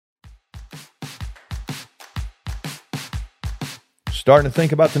starting to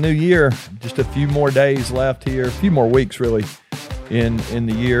think about the new year. Just a few more days left here, a few more weeks really in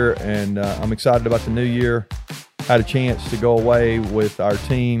the year, and I'm excited about the new year. Had a chance to go away with our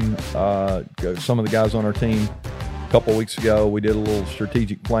team, some of the guys on our team a couple of weeks ago. We did a little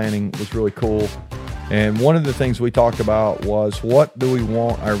strategic planning. It was really cool. And one of the things we talked about was, what do we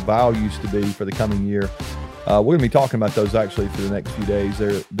want our values to be for the coming year? We're going to be talking about those actually for the next few days.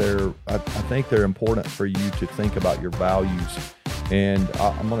 I think they're important for you to think about your values. And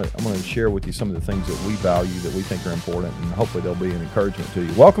I'm going to share with you some of the things that we value that we think are important, and hopefully they'll be an encouragement to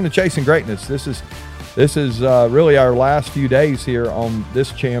you. Welcome to Chasing Greatness. This is really our last few days here on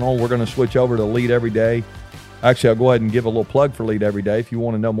this channel. We're going to switch over to Lead Every Day. Actually, I'll go ahead and give a little plug for Lead Every Day. If you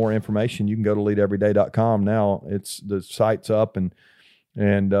want to know more information, you can go to leadeveryday.com now. The site's up, and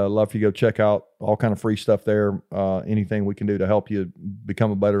love for you to go check out all kind of free stuff there. Anything we can do to help you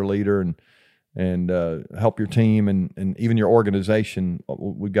become a better leader and help your team and even your organization.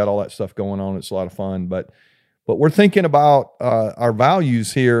 We've got all that stuff going on. It's a lot of fun, but we're thinking about our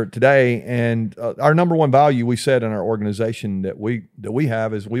values here today, and our number one value we said in our organization that we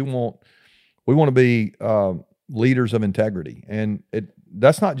have is we want to be leaders of integrity. And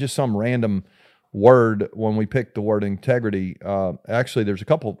that's not just some random word when we pick the word integrity. Actually, there's a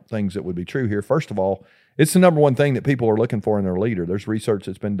couple things that would be true here. First of all, it's the number one thing that people are looking for in their leader. There's research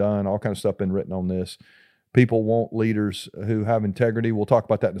that's been done, all kinds of stuff been written on this. People want leaders who have integrity. We'll talk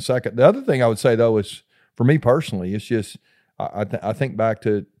about that in a second. The other thing I would say, though, is for me personally, it's just I think back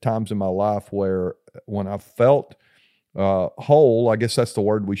to times in my life where when I felt whole, I guess that's the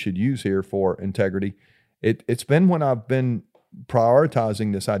word we should use here for integrity. It's been when I've been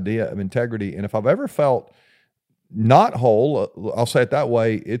prioritizing this idea of integrity. And if I've ever felt not whole, I'll say it that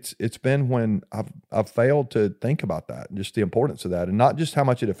way, it's been when I've failed to think about that, just the importance of that, and not just how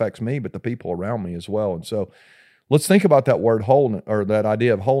much it affects me, but the people around me as well. And so let's think about that word whole, or that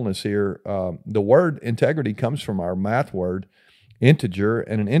idea of wholeness here. The word integrity comes from our math word, integer,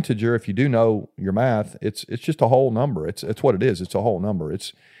 and an integer, if you do know your math, it's just a whole number. It's what it is. It's a whole number.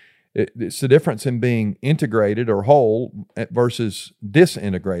 It's the difference in being integrated or whole versus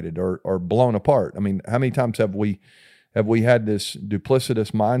disintegrated or blown apart. I mean, how many times have we had this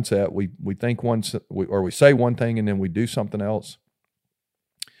duplicitous mindset? We think we say one thing and then we do something else.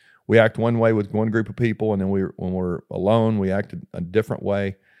 We act one way with one group of people, and then when we're alone, we act a different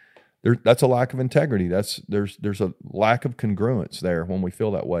way. That's a lack of integrity. There's a lack of congruence there when we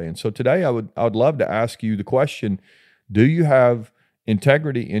feel that way. And so today I would love to ask you the question: do you have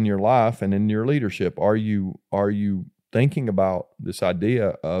integrity in your life and in your leadership? Are you thinking about this idea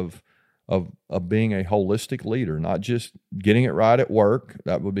of being a holistic leader, not just getting it right at work?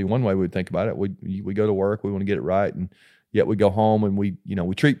 That would be one way we would think about it. We go to work, we want to get it right, and yet we go home and we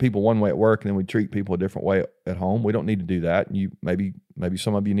treat people one way at work, and then we treat people a different way at home. We don't need to do that. And maybe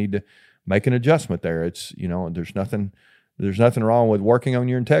some of you need to make an adjustment there. It's, there's nothing wrong with working on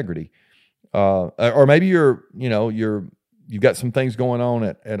your integrity. Or maybe you've got some things going on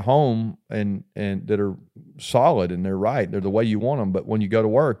at home and that are solid and they're right. They're the way you want them. But when you go to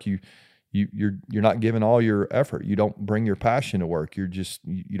work, you're not giving all your effort. You don't bring your passion to work.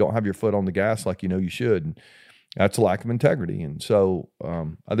 You don't have your foot on the gas like you should. And that's a lack of integrity. And so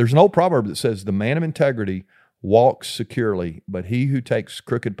there's an old proverb that says, "The man of integrity walks securely, but he who takes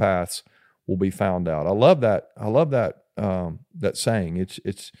crooked paths will be found out." I love that. That saying.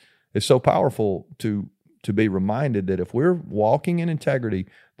 It's so powerful to be reminded that if we're walking in integrity,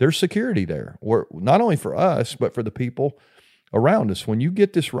 there's security there. Not only for us, but for the people around us. When you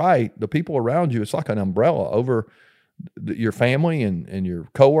get this right, the people around you, it's like an umbrella over your family and your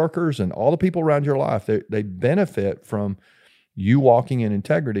coworkers and all the people around your life. They benefit from you walking in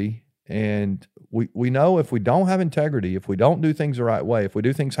integrity. And we know if we don't have integrity, if we don't do things the right way, if we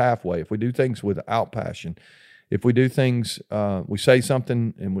do things halfway, if we do things without passion, if we do things, we say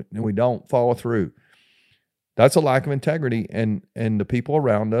something and we don't follow through, that's a lack of integrity, and the people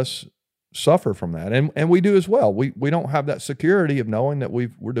around us suffer from that. And we do as well. We don't have that security of knowing that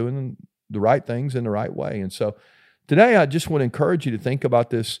we're doing the right things in the right way. And so today I just want to encourage you to think about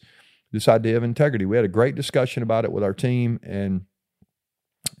this idea of integrity. We had a great discussion about it with our team, and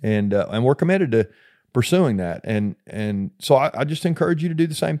we're committed to pursuing that. And so I just encourage you to do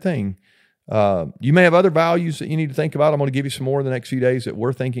the same thing. You may have other values that you need to think about. I'm going to give you some more in the next few days that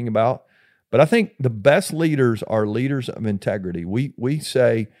we're thinking about. But I think the best leaders are leaders of integrity. We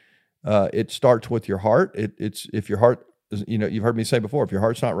say it starts with your heart. It's if your heart is, you've heard me say before, if your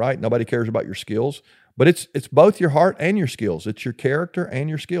heart's not right, nobody cares about your skills. But it's both your heart and your skills. It's your character and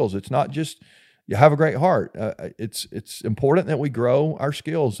your skills. It's not just you have a great heart. It's important that we grow our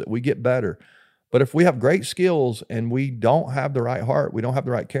skills, that we get better. But if we have great skills and we don't have the right heart, we don't have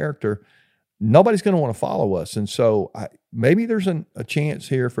the right character, nobody's going to want to follow us. And so maybe there's a chance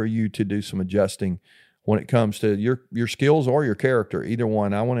here for you to do some adjusting when it comes to your skills or your character, either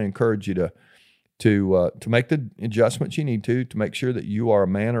one. I want to encourage you to make the adjustments you need to make sure that you are a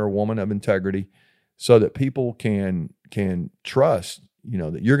man or a woman of integrity, so that people can trust,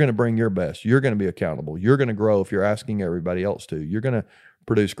 that you're going to bring your best. You're going to be accountable. You're going to grow if you're asking everybody else to. You're going to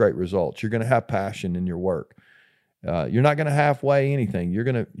produce great results. You're going to have passion in your work. You're not going to halfway anything. You're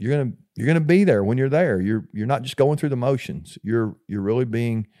going to be there when you're there. You're not just going through the motions. You're really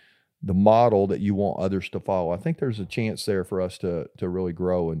being the model that you want others to follow. I think there's a chance there for us to really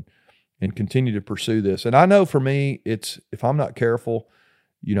grow and continue to pursue this. And I know for me, if I'm not careful,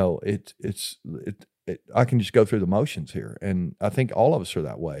 I can just go through the motions here. And I think all of us are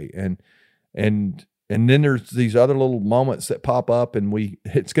that way. And then there's these other little moments that pop up, and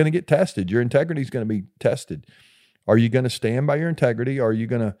it's going to get tested. Your integrity is going to be tested. Are you going to stand by your integrity? Are you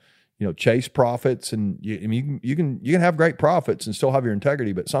going to, chase profits? And you can have great profits and still have your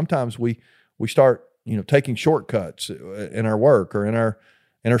integrity. But sometimes we start, taking shortcuts in our work or in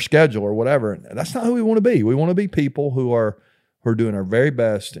our schedule or whatever. And that's not who we want to be. We want to be people who are doing our very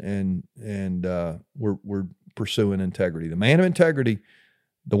best, and we're pursuing integrity. The man of integrity,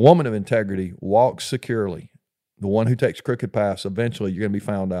 the woman of integrity walks securely. The one who takes crooked paths, eventually you're going to be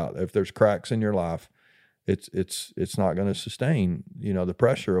found out. If there's cracks in your life, it's not going to sustain, the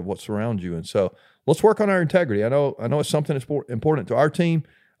pressure of what surrounds you. And so let's work on our integrity. I know it's something that's important to our team.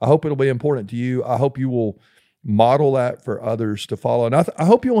 I hope it'll be important to you. I hope you will model that for others to follow. And I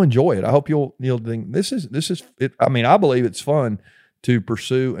hope you'll enjoy it. I hope you'll think this is it. I mean, I believe it's fun to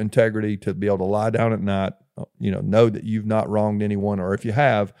pursue integrity, to be able to lie down at night, know that you've not wronged anyone, or if you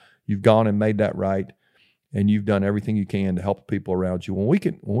have, you've gone and made that right, and you've done everything you can to help the people around you. When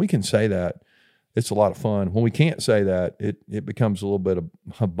we can say that, it's a lot of fun. When we can't say that, it becomes a little bit of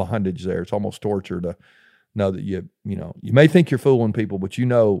bondage there. It's almost torture to know that you may think you're fooling people, but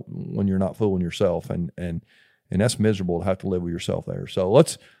when you're not fooling yourself, and that's miserable to have to live with yourself there. So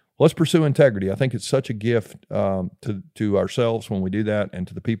let's pursue integrity. I think it's such a gift to ourselves when we do that, and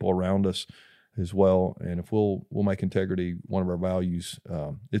to the people around us as well. And if we'll make integrity one of our values,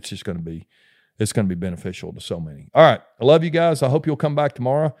 it's going to be beneficial to so many. All right, I love you guys. I hope you'll come back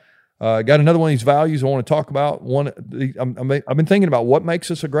tomorrow. Got another one of these values I want to talk about. I've been thinking about what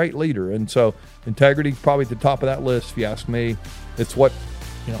makes us a great leader, and so integrity is probably at the top of that list. If you ask me, it's what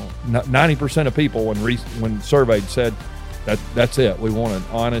 90% of people when surveyed said that's it. We want an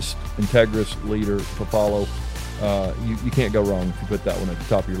honest, integrous leader to follow. You can't go wrong if you put that one at the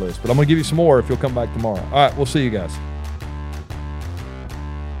top of your list. But I'm going to give you some more if you'll come back tomorrow. All right, we'll see you guys.